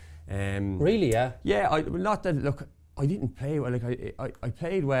didn't. Really, yeah. Yeah, I didn't play well. Like I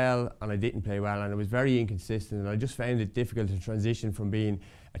played well and I didn't play well, and I was very inconsistent. And I just found it difficult to transition from being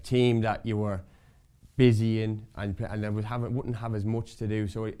a team that you were busy in and wouldn't have as much to do.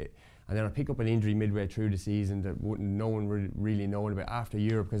 So. And then I picked up an injury midway through the season that no one really known about after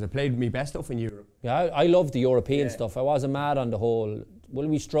Europe, because I played my best stuff in Europe. Yeah, I loved the European stuff. I wasn't mad on the whole. Well,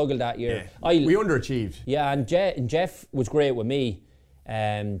 we struggled that year. Yeah. We underachieved. Yeah, and Jeff was great with me.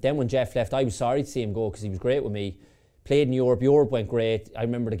 Then when Jeff left, I was sorry to see him go, because he was great with me. Played in Europe. Europe went great. I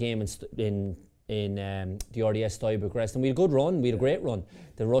remember the game in the RDS Stoy Bucharest, and we had a good run. We had a great run.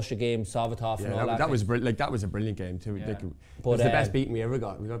 The Russia game, Savatov, and all that. That was a brilliant game too. Yeah. It was the best beating we ever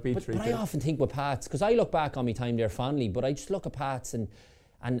got. We got beat 3-2. But I often think with Pats, because I look back on my time there fondly, but I just look at Pats and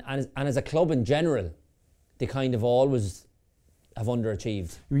as a club in general, they kind of always have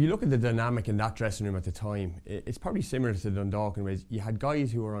underachieved. When you look at the dynamic in that dressing room at the time, it's probably similar to Dundalk in ways. You had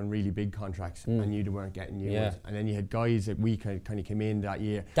guys who were on really big contracts and knew they weren't getting new ones. And then you had guys that we kind of came in that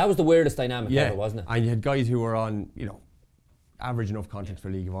year. That was the weirdest dynamic ever, wasn't it? And you had guys who were on, average enough contracts for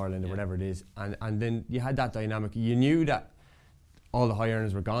League of Ireland or whatever it is. And then you had that dynamic. You knew that all the high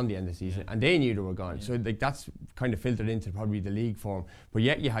earners were gone the end of the season, and they knew they were gone. So that's kind of filtered into probably the league form. But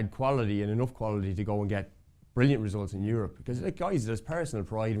yet you had quality and enough quality to go and get brilliant results in Europe. Because guys, there's personal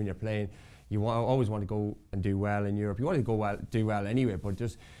pride when you're playing. You always want to go and do well in Europe. You want to do well anyway, but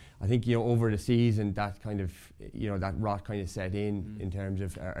just I think over the season that kind of that rot kind of set in terms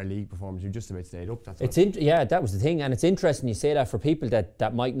of our league performance. We just about stayed up. That's that was the thing, and it's interesting you say that for people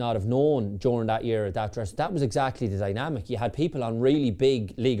that might not have known during that year at that dress. That was exactly the dynamic. You had people on really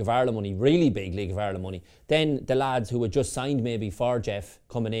big League of Ireland money, Then the lads who had just signed maybe for Jeff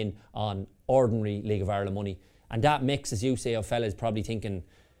coming in on ordinary League of Ireland money, and that mix, as you say, of fellas probably thinking,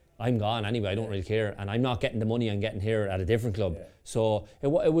 I'm gone anyway, I don't really care, and I'm not getting the money I'm getting here at a different club. So it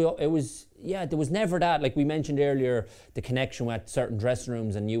was there was never that, like we mentioned earlier, the connection with certain dressing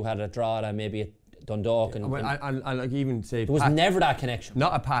rooms, and you had a Drogheda, maybe at Dundalk. And like even say there was never that connection.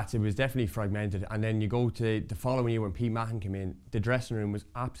 Not at Pats, it was definitely fragmented. And then you go to the following year when Pete Mahon came in, the dressing room was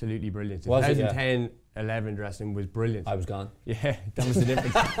absolutely brilliant. 2010-11 dressing was brilliant. I was gone. Yeah, that was the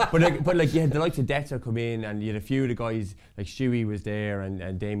difference. but you had the likes of Detzer come in, and you had a few of the guys, like Stewie was there,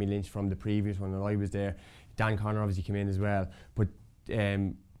 and Damien Lynch from the previous one, and I was there. Dan Connor obviously came in as well. But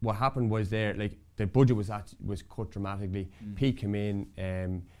what happened was the budget was cut dramatically. Pete came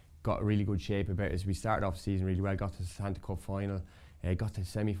in, got a really good shape about us. We started off the season really well, got to the Santa Cup final, got to the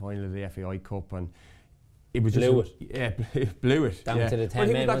semi-final of the FAI Cup, and it was blew it down to the 10 men. I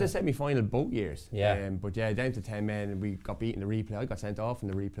think we got to the semi-final both years. Yeah. But down to 10 men, and we got beaten in the replay. I got sent off in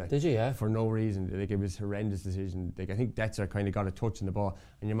the replay. Did you? Yeah. For no reason. It was a horrendous decision. I think Detzer kind of got a touch on the ball,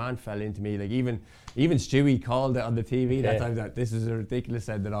 and your man fell into me. Even Stewie called it on the TV that time that this is a ridiculous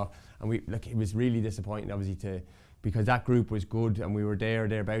send it off, and it was really disappointing, obviously, because that group was good, and we were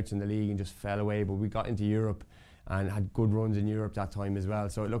thereabouts in the league, and just fell away. But we got into Europe and had good runs in Europe that time as well.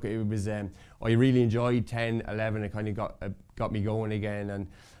 So it was I really enjoyed 10, 11. It kind of got me going again, and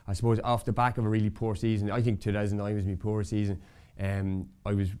I suppose off the back of a really poor season, I think 2009 was my poor season.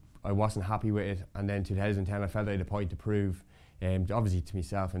 I wasn't happy with it, and then 2010 I felt I had a point to prove, obviously to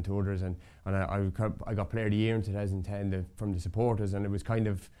myself and to others, and I got Player of the Year in 2010 from the supporters, and it was kind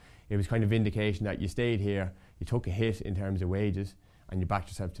of vindication that you stayed here, you took a hit in terms of wages, and you backed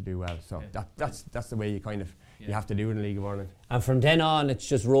yourself to do well. So that's the way you have to do it in the League of Ireland. And from then on, it's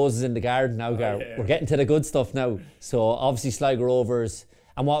just roses in the garden now, Gar. We're getting to the good stuff now. So obviously Sligo Rovers,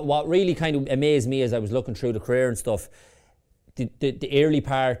 and what really kind of amazed me as I was looking through the career and stuff, the early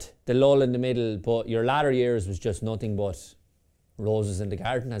part, the lull in the middle, but your latter years was just nothing but roses in the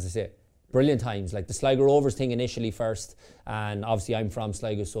garden, as I say. Brilliant times, like the Sligo Rovers thing initially first, and obviously I'm from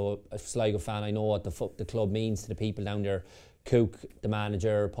Sligo, so a Sligo fan, I know what the club means to the people down there. Cook, the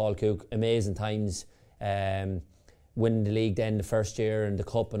manager, Paul Cook, amazing times, winning the league then the first year and the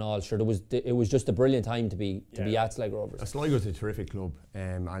cup and all. Sure, it was just a brilliant time to be at Sligo Rovers. Sligo's a terrific club,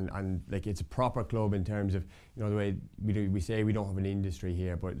 and like it's a proper club in terms of the way we say we don't have an industry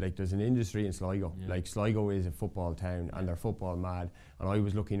here, but like there's an industry in Sligo. Yeah. Like Sligo is a football town, and they're football mad. And I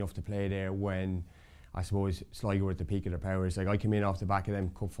was lucky enough to play there when I suppose Sligo were at the peak of their powers. Like I came in off the back of them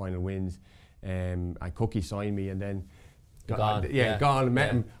cup final wins, and Cookie signed me, and then. Gone. I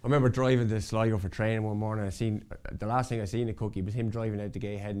met him. I remember driving to Sligo for training one morning. The last thing I seen a Cookie was him driving out the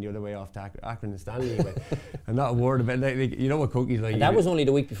gate heading the other way off to Akron and Stanley, and not a word about it. You know what Cookie's like. And that was only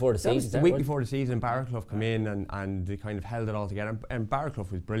the week before the season. Was the week before the season. Barraclough come in and they kind of held it all together. And Barraclough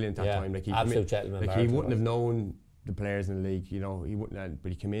was brilliant that time. Like absolute gentleman. Like he wouldn't have known the players in the league. He wouldn't have,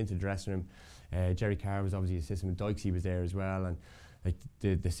 but he came into the dressing room. Jerry Carr was obviously assistant. Dykesy was there as well, and like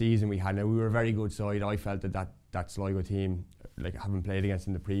the season we had. Now we were a very good side. I felt that Sligo team, like having played against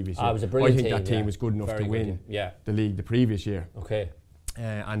them the previous year, it was a brilliant I think that team was good enough to win the league the previous year. Okay.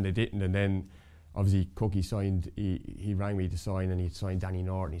 And they didn't, and then obviously Cookie signed. He rang me to sign, and he signed Danny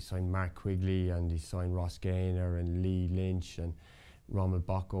Norton, he signed Mark Quigley, and he signed Ross Gaynor and Lee Lynch and Rommel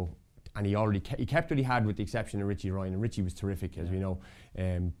Bocco. And he kept what he had, with the exception of Richie Ryan, and Richie was terrific, as we know.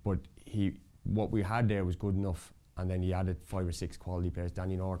 But what we had there was good enough. And then he added 5 or 6 quality players.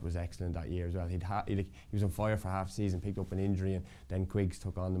 Danny North was excellent that year as well. He was on fire for half the season, picked up an injury, and then Quiggs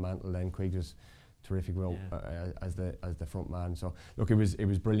took on the mantle. Then Quiggs was terrific as the front man. So look, it was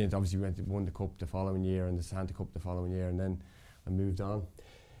brilliant. Obviously, we won the cup the following year and the Santa Cup the following year, and then I moved on.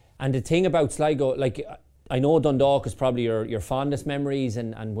 And the thing about Sligo, like I know Dundalk is probably your fondest memories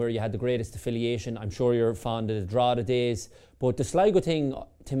and where you had the greatest affiliation. I'm sure you're fond of the Drogheda days. But the Sligo thing,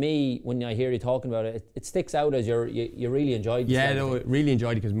 to me, when I hear you talking about it, it sticks out as you really enjoyed it. Yeah, no, really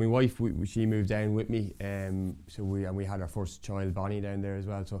enjoyed it because my wife, she moved down with me. So we had our first child, Bonnie, down there as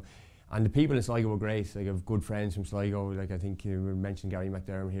well. So, and the people in Sligo were great. Like, I have good friends from Sligo. Like, I think you mentioned Gary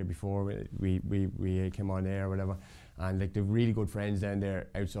McDermott here before. We came on air or whatever. And like, they're really good friends down there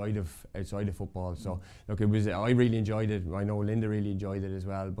outside of football. So look, I really enjoyed it. I know Linda really enjoyed it as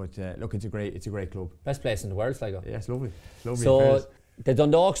well. But look, it's a great club. Best place in the world, Sligo. Yeah, it's lovely. It's lovely. So the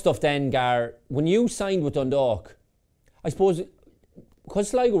Dundalk stuff then, Gar, when you signed with Dundalk, I suppose because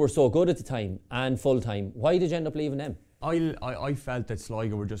Sligo were so good at the time and full time, why did you end up leaving them? I felt that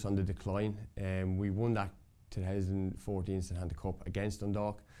Sligo were just on the decline. We won that 2014 St Hanta Cup against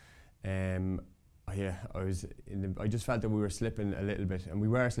Dundalk. I just felt that we were slipping a little bit, and we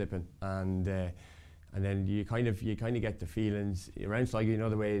were slipping, and then you kind of get the feelings around Sligo. You know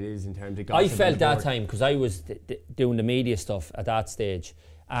the way it is in terms of gossip. I felt that time because I was doing the media stuff at that stage,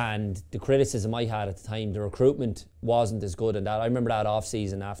 and the criticism I had at the time, the recruitment wasn't as good, and that I remember that off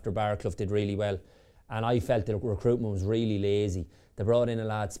season after Barclough did really well, and I felt the recruitment was really lazy. They brought in a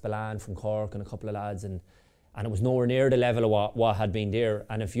lad, Spillane from Cork, and a couple of lads, and it was nowhere near the level of what had been there.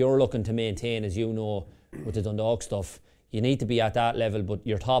 And if you're looking to maintain, as you know, with the Dundalk stuff, you need to be at that level, but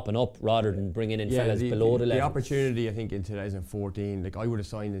you're topping up rather than bringing in fellas below the level. The opportunity, I think, in 2014, like I would have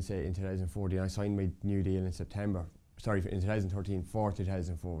signed in 2014, I signed my new deal in September. Sorry, in 2013 for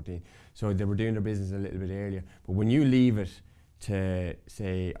 2014. So they were doing their business a little bit earlier. But when you leave it to,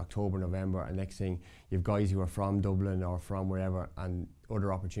 say, October, November, and next thing, you have guys who are from Dublin or from wherever, and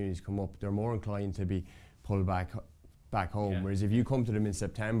other opportunities come up, they're more inclined to be pulled back home. Yeah. Whereas if you come to them in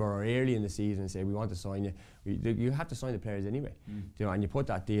September or early in the season and say, we want to sign you, you have to sign the players anyway. You know, and you put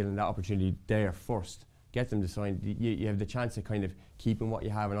that deal and that opportunity there first, get them to sign. You have the chance of kind of keeping what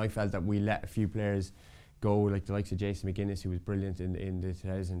you have, and I felt that we let a few players go, like the likes of Jason McGuinness, who was brilliant in the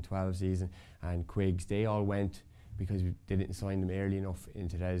 2012 season, and Quiggs. They all went because they didn't sign them early enough in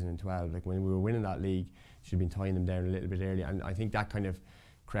 2012. Like, when we were winning that league, should have been tying them down a little bit early, and I think that kind of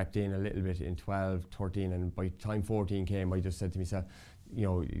crept in a little bit in 12, 13, and by the time 14 came, I just said to myself, you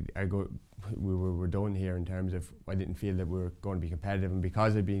know, we were done here in terms of, I didn't feel that we were going to be competitive, and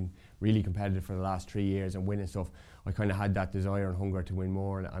because I'd been really competitive for the last 3 years and winning stuff, I kind of had that desire and hunger to win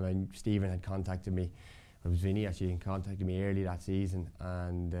more, and Stephen had contacted me. It was Vinny actually contacted me early that season,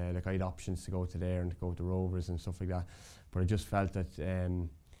 and like, I had options to go to there and to go to Rovers and stuff like that, but I just felt that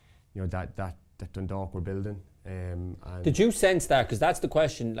you know, that Dundalk were building. Did you sense that? Because that's the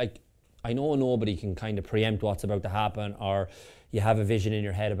question. Like, I know nobody can kind of preempt what's about to happen, or you have a vision in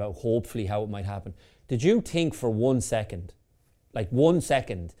your head about hopefully how it might happen. Did you think for 1 second, like 1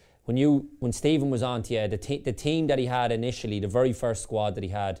 second, when Stephen was on to you, the team that he had initially, the very first squad that he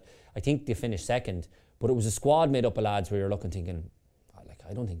had, I think they finished second, but it was a squad made up of lads where you're looking thinking, like,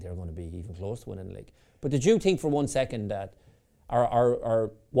 I don't think they're going to be even close to winning the league. But did you think for 1 second that,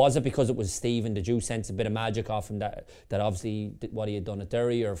 or was it because it was Stephen? Did you sense a bit of magic off him that obviously what he had done at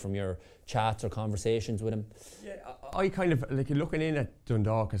Derry, or from your chats or conversations with him? Yeah, I kind of, like, looking in at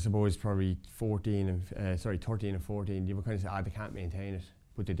Dundalk, I suppose probably 13 and 14, you were kind of say, they can't maintain it,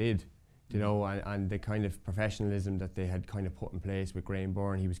 but they did, you know, and the kind of professionalism that they had kind of put in place with Graham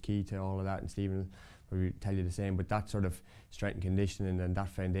Byrne, he was key to all of that, and Stephen will tell you the same, but that sort of strength and conditioning and that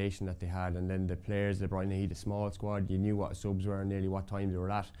foundation that they had, and then the players they brought in, he had a small squad, you knew what subs were and nearly what time they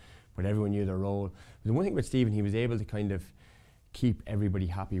were at, but everyone knew their role. The one thing with Stephen, he was able to kind of keep everybody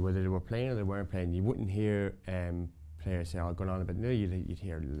happy, whether they were playing or they weren't playing. You wouldn't hear players say, going on about, no, you'd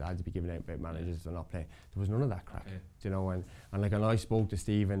hear lads be giving out about managers they're not playing. There was none of that crack, you know, and like, and I spoke to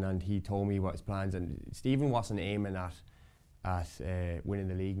Stephen and he told me what his plans, and Stephen wasn't aiming at winning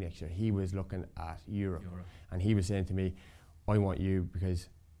the league next year. He was looking at Europe, and he was saying to me, I want you because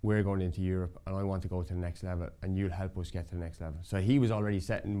we're going into Europe and I want to go to the next level and you'll help us get to the next level. So he was already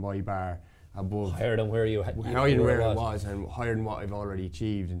setting my bar above, higher than where it was, and higher than what I've already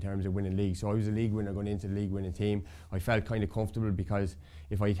achieved in terms of winning leagues. So I was a league winner going into the league winning team. I felt kind of comfortable, because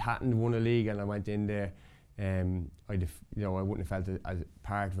if I hadn't won a league and I went in there, I wouldn't have felt it as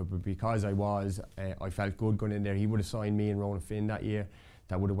part of it, but because I felt good going in there. He would have signed me and Ronan Finn that year.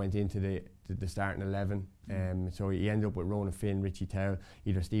 That would have went into the starting 11. So he ended up with Ronan Finn, Richie Towell,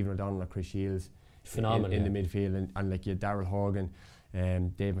 either Stephen O'Donnell or Chris Shields. Phenomenal in the midfield, and like, you had Darryl Horgan,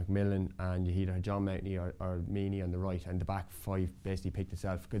 Dave McMillan, and you either had John Mountney or Meany on the right, and the back five basically picked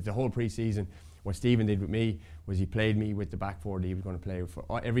itself, because the whole pre-season, what Stephen did with me was he played me with the back four that he was going to play for.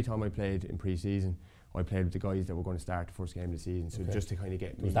 Every time I played in pre-season, I played with the guys that were going to start the first game of the season. So just to kind of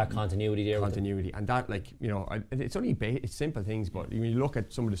get was that continuity there? Continuity, and that, like, you know, it's only it's simple things, but when you look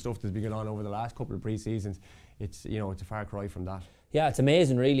at some of the stuff that's been going on over the last couple of pre-seasons, it's, you know, it's a far cry from that. Yeah, it's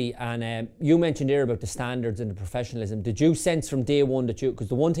amazing, really. And you mentioned there about the standards and the professionalism. Did you sense from day one that because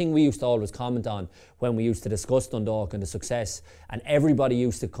the one thing we used to always comment on when we used to discuss Dundalk and the success, and everybody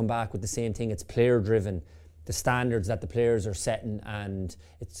used to come back with the same thing, it's player driven, the standards that the players are setting, and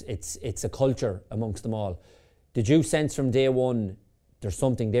it's a culture amongst them all. Did you sense from day one there's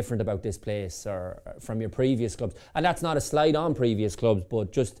something different about this place, or from your previous clubs? And that's not a slide on previous clubs,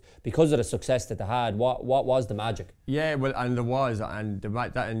 but just because of the success that they had, what was the magic? Yeah, well, and there was, and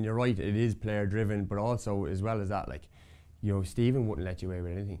and you're right, it is player driven, but also as well as that, like, you know, Stephen wouldn't let you away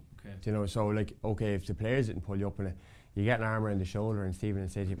with anything. Okay. You know, so like, okay, if the players didn't pull you up in it, you get an arm around the shoulder, and Stephen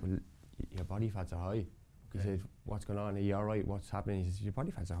would say to you, well, your body fats are high. He said, what's going on? Are you all right? What's happening? He says, your body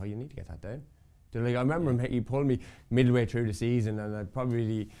fats are high, you need to get that down. Like, I remember him, he pulled me midway through the season, and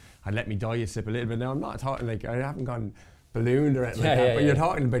I'd let me diet slip a little bit. Now I'm not talking, like, I haven't gone ballooned or anything like that, but you're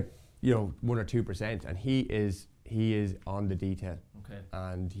talking about, you know, 1 or 2%, and he is on the detail. Okay.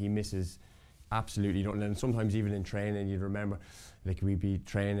 And he misses absolutely nothing. And sometimes even in training, you'd remember, like, we'd be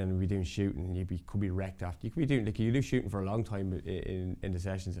training and we'd be doing shooting, and could be wrecked after. You could be doing, like, you do shooting for a long time in the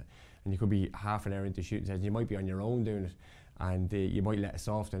sessions, and you could be half an hour into shooting sessions. You might be on your own doing it, and you might let it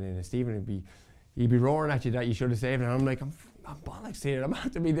soften in. And Stephen he'd be roaring at you that you should have saved it, and I'm like, I'm bollocks here, I'm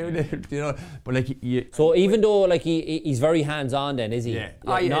have to be doing it, you know. But like, so even though, like, he's very hands on, then is he? Yeah.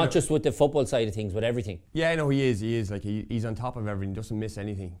 Not just with the football side of things, but everything. Yeah, no, he is. Like, he's on top of everything. Doesn't miss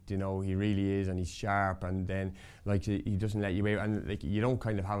anything. You know, he really is, and he's sharp. And then, like, he doesn't let you away. And like, you don't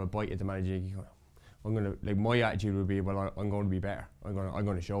kind of have a bite at the manager. You go, I'm gonna, like, my attitude would be, well, I'm going to be better. I'm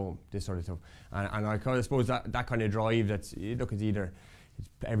going to show him this sort of stuff. And I kind of suppose that kind of drive. That's, look, it's either.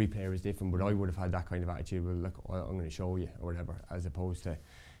 Every player is different, but I would have had that kind of attitude. Well, look, I'm going to show you, or whatever, as opposed to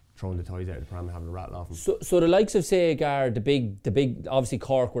throwing the toys out of the pram and having a rattle off them. So the likes of, say, Gar, the big, obviously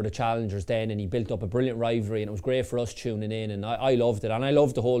Cork were the challengers then, and he built up a brilliant rivalry, and it was great for us tuning in, and I loved it, and I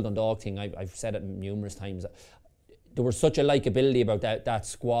loved the whole Dundalk thing. I've said it numerous times. There was such a likeability about that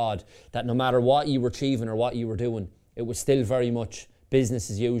squad, that no matter what you were achieving or what you were doing, it was still very much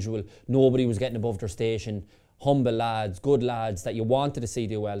business as usual. Nobody was getting above their station. Humble lads, good lads that you wanted to see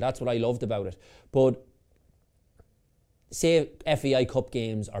do well. That's what I loved about it. But say FAI Cup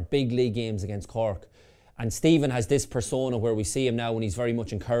games or big league games against Cork, and Stephen has this persona where we see him now when he's very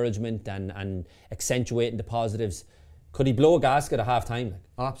much encouragement and accentuating the positives. Could he blow a gasket at half time?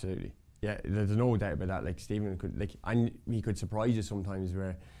 Like? Absolutely. Yeah, there's no doubt about that. Like, Stephen could, like, and he could surprise you sometimes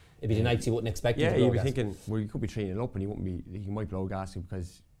where it'd be the nights he wouldn't expect. Yeah, he'd be thinking, well, he could be 3-0 up, and he might blow a gasket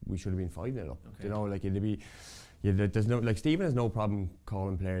because we should have been 5-0 up. Okay. You know, like, it'd be, there's no, like, Stephen has no problem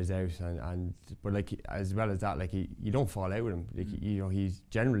calling players out, but like, as well as that, like, you don't fall out with him. Like, you know, he's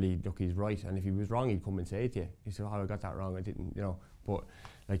generally, look, he's right, and if he was wrong, he'd come and say it to you. He said, oh, I got that wrong, I didn't, you know. But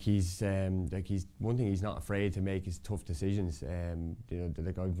like, he's one thing he's not afraid to make is tough decisions. You know,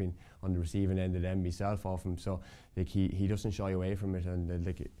 like, I've been on the receiving end of them myself off him, so like, he doesn't shy away from it, and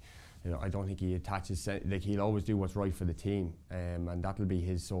like, you know, I don't think he attaches, like, he'll always do what's right for the team, and that'll be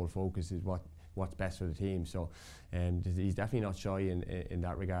his sole focus, is what's best for the team. So he's definitely not shy in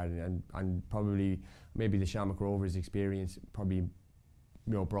that regard, and probably maybe the Shamrock Rovers experience probably, you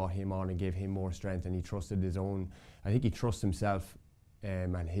know, brought him on and gave him more strength, and he trusted his own, I think he trusts himself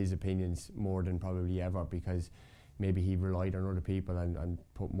and his opinions more than probably ever, because maybe he relied on other people and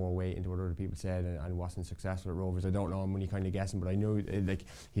put more weight into what other people said, and wasn't successful at Rovers. I don't know, I'm only kind of guessing, but I know, like,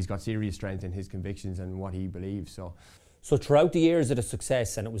 he's got serious strength in his convictions and what he believes. So throughout the years of the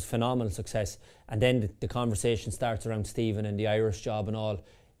success, and it was phenomenal success, and then the conversation starts around Stephen and the Irish job and all.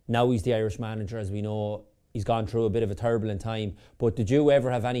 Now he's the Irish manager, as we know. He's gone through a bit of a turbulent time, but did you ever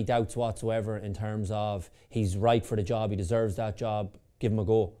have any doubts whatsoever in terms of he's right for the job, he deserves that job, give him a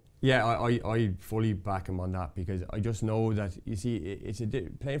go? Yeah, I fully back him on that, because I just know that, you see,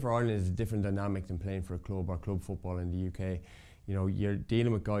 playing for Ireland is a different dynamic than playing for a club or club football in the UK. You know, you're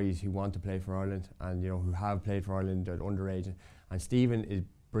dealing with guys who want to play for Ireland, and, you know, who have played for Ireland at underage. And Stephen is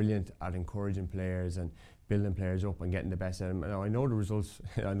brilliant at encouraging players and building players up and getting the best out of them. And I know the results.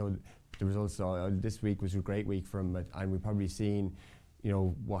 I know the results. This week was a great week for him, and we've probably seen, you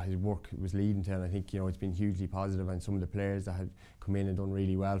know, what his work was leading to, and I think, you know, it's been hugely positive, and some of the players that had come in and done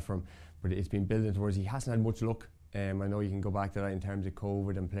really well for him, but it's been building towards, he hasn't had much luck. I know you can go back to that in terms of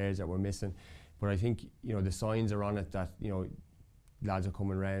COVID and players that were missing, but I think, you know, the signs are on it that, you know, lads are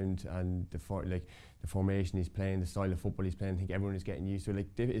coming around, and the formation he's playing, the style of football he's playing, I think everyone is getting used to it. Like,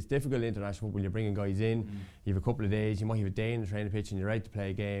 it's difficult in international football. You're bringing guys in, you have a couple of days, you might have a day in the training pitch and you're out to play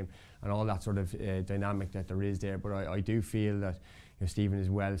a game, and all that sort of dynamic that there is there. But I do feel that, you know, Stephen is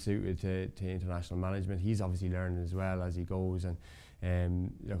well suited to international management. He's obviously learning as well as he goes,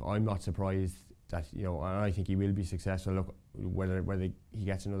 and look, I'm not surprised that, you know, and I think he will be successful. Look, whether he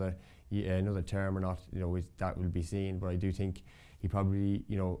gets another term or not, you know, that will be seen. But I do think he probably,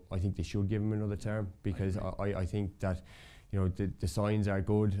 you know, I think they should give him another term, because I think that, you know, the signs are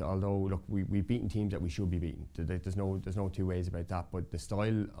good. Although, look, we've beaten teams that we should be beaten. There's no two ways about that. But the style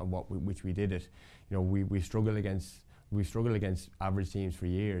and which we did it, you know, we've struggled against average teams for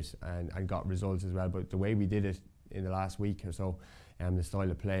years and got results as well. But the way we did it in the last week or so, the style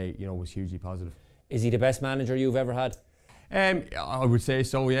of play, you know, was hugely positive. Is he the best manager you've ever had? I would say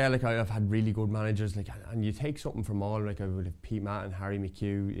so, yeah. Like, I've had really good managers, like, and you take something from all. Like, I would have Pete Matten, Harry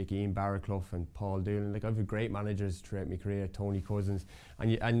McHugh, like Ian Barraclough and Paul Doolan. Like, I've had great managers throughout my career, Tony Cousins,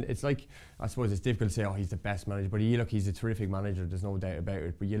 and it's like, I suppose it's difficult to say, oh, he's the best manager, but he's a terrific manager, there's no doubt about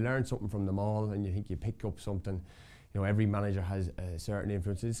it. But you learn something from them all, and you think you pick up something. You know, every manager has a certain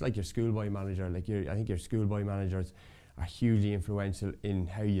influence. It's like your schoolboy manager. Like, I think your schoolboy managers are hugely influential in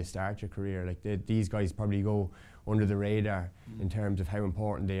how you start your career. Like, these guys probably go under the radar in terms of how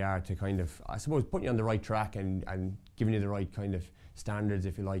important they are to kind of, I suppose, putting you on the right track and giving you the right kind of standards,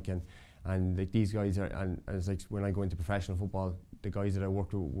 if you like. And like, these guys are, and it's like when I go into professional football, the guys that I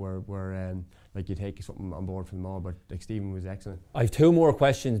worked with were like, you take something on board from them all. But like, Stephen was excellent. I have two more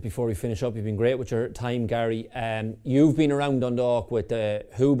questions before we finish up. You've been great with your time, Gary. You've been around Dundalk with the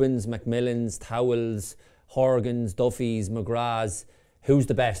Hubans, Macmillans, Towells, Horgans, Duffys, McGraths. Who's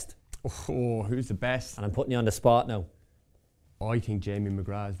the best? Oh, who's the best? And I'm putting you on the spot now. I think Jamie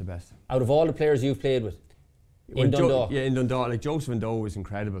McGrath is the best. Out of all the players you've played with in Dundalk? Yeah, in Dundalk. Like, Joseph N'Doh was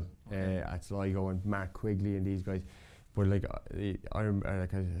incredible at Sligo, and Mark Quigley and these guys. But like, I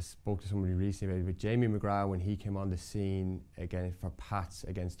spoke to somebody recently about it, but Jamie McGrath, when he came on the scene again for Pats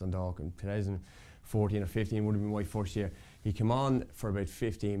against Dundalk in 2014 or 15, would have been my first year. He came on for about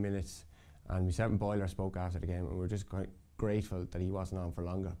 15 minutes, and myself and Boiler spoke after the game, and we were just quite grateful that he wasn't on for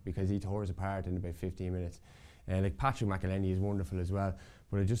longer, because he tore us apart in about 15 minutes. Like, Patrick McElhenney is wonderful as well,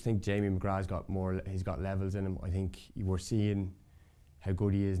 but I just think Jamie McGrath's got more. He's got levels in him. I think we're seeing how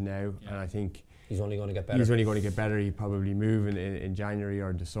good he is now, and I think he's only going to get better. He's only going to get better. He'll probably move in January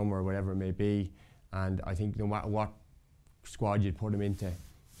or the summer or whatever it may be. And I think no matter what squad you put him into,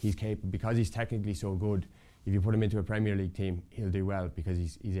 he's capable, because he's technically so good. If you put him into a Premier League team, he'll do well, because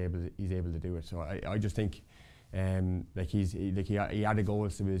he's able to do it. So I just think like, he added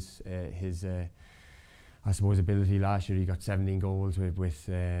goals to his I suppose ability last year. He got 17 goals with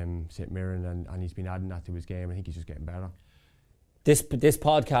St Mirren, and he's been adding that to his game. I think he's just getting better. This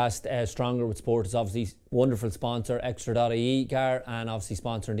podcast, Stronger with Sport, is obviously wonderful sponsor, Extra.ie, Gar, and obviously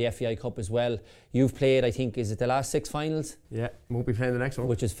sponsoring the FAI Cup as well. You've played, I think, is it the last 6 finals? Yeah, won't be playing the next one.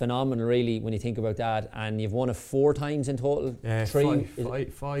 Which is phenomenal, really, when you think about that. And you've won it 4 times in total?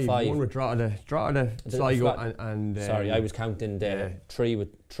 Five. One with Drogheda, Sligo, and sorry, I was counting the 3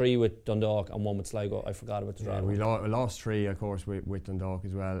 with Dundalk and 1 with Sligo. I forgot about the Drogheda. We lost 3, of course, with Dundalk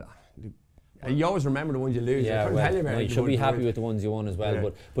as well. You always remember the ones you lose. Yeah, well, you should be happy with the ones you won as well. Yeah.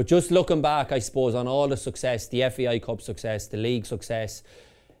 But just looking back, I suppose, on all the success, the FAI Cup success, the league success,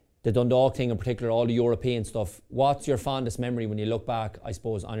 the Dundalk thing in particular, all the European stuff, what's your fondest memory when you look back, I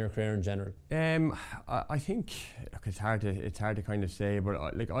suppose, on your career in general? I think, look, it's hard to kind of say, but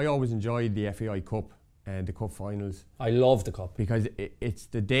I always enjoyed the FAI Cup and the cup finals. I love the cup, because it's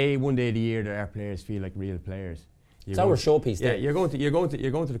the one day of the year that our players feel like real players. It's our showpiece. Yeah, you're going to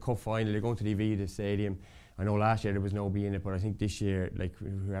the cup final. You're going to the Aviva Stadium. I know last year there was nobody in it, but I think this year, like,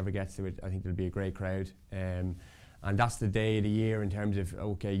 whoever gets to it, I think there'll be a great crowd. And that's the day of the year in terms of,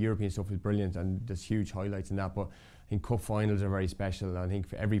 okay, European stuff is brilliant and there's huge highlights in that, but I think cup finals are very special. And I think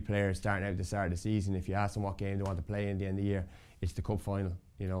for every player starting out at the start of the season, if you ask them what game they want to play in the end of the year, it's the cup final,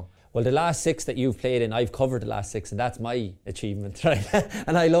 you know. Well, the last 6 that you've played in, I've covered the last 6, and that's my achievement, right?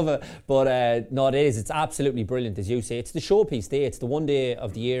 And I love it. But no, it's absolutely brilliant, as you say. It's the showpiece day. It's the one day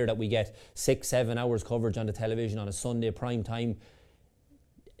of the year that we get 6-7 hours coverage on the television on a Sunday prime time.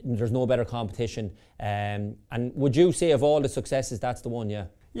 There's no better competition. And would you say of all the successes, that's the one? Yeah.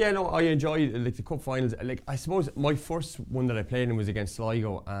 Yeah, no, I enjoyed like the cup finals. Like, I suppose my first one that I played in was against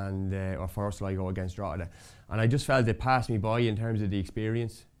Sligo, and or for Sligo against Drogheda, and I just felt it passed me by in terms of the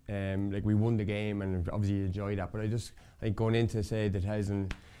experience. Like, we won the game and obviously enjoyed that, but I think going into, say, the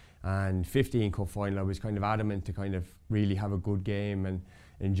 2015 cup final, I was kind of adamant to kind of really have a good game and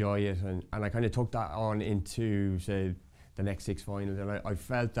enjoy it, and I kind of took that on into, say, the next 6 finals, and I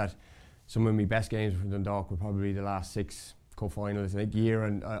felt that some of my best games from Dundalk were probably the last 6 cup finals in a year,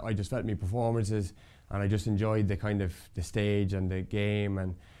 and I just felt my performances, and I just enjoyed the kind of the stage and the game.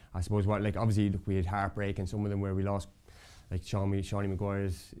 And I suppose obviously look, we had heartbreak in some of them where we lost, like Shawnee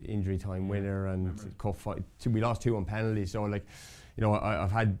Maguire's injury time winner, and cup fight. We lost 2 on penalties. So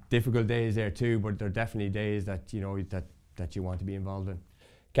I've had difficult days there too, but there are definitely days that that you want to be involved in.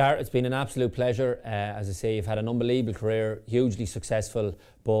 Gar, it's been an absolute pleasure. As I say, you've had an unbelievable career, hugely successful,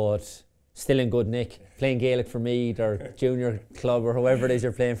 but still in good nick, playing Gaelic for Meath or junior club or whoever it is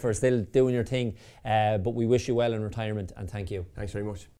you're playing for, still doing your thing. But we wish you well in retirement, and thank you. Thanks very much.